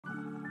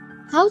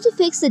How to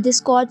fix the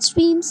Discord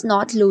streams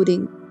not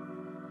loading.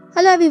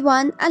 Hello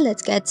everyone, and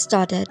let's get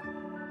started.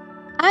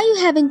 Are you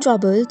having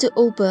trouble to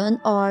open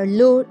or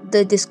load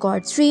the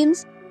Discord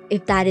streams?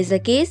 If that is the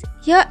case,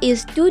 here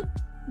is 2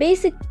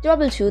 basic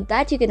troubleshoot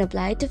that you can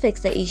apply to fix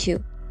the issue.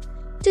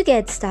 To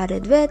get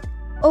started with,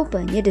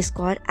 open your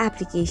Discord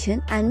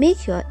application and make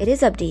sure it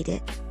is updated.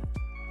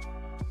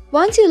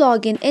 Once you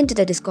log in into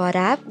the Discord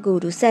app, go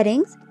to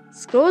Settings,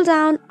 scroll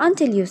down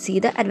until you see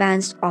the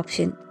Advanced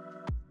option.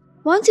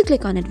 Once you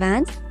click on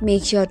Advanced,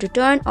 make sure to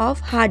turn off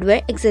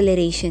hardware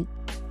acceleration.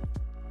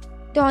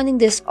 Turning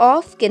this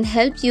off can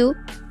help you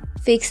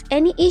fix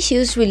any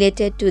issues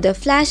related to the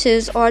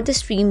flashes or the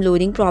stream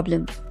loading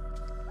problem.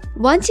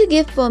 Once you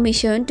give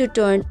permission to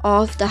turn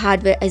off the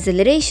hardware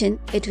acceleration,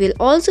 it will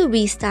also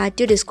restart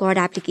your Discord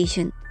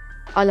application.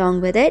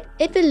 Along with it,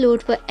 it will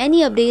load for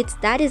any updates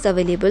that is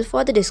available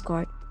for the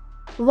Discord.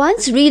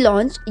 Once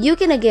relaunched, you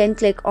can again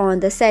click on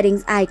the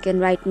settings icon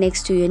right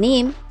next to your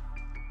name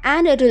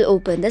and it will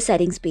open the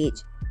settings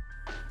page.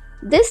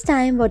 This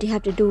time what you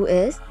have to do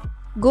is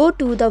go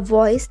to the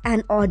voice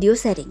and audio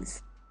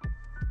settings.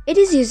 It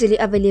is usually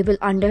available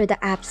under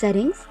the app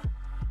settings.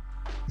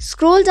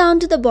 Scroll down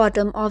to the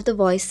bottom of the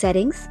voice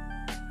settings.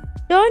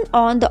 Turn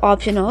on the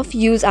option of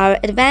use our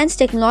advanced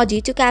technology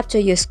to capture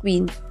your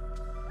screen.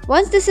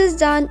 Once this is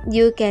done,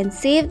 you can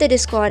save the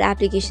Discord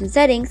application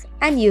settings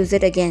and use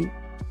it again.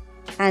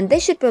 And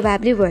this should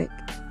probably work.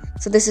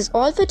 So this is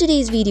all for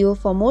today's video.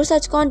 For more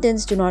such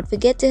contents, do not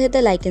forget to hit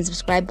the like and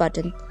subscribe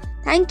button.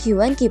 Thank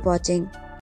you and keep watching.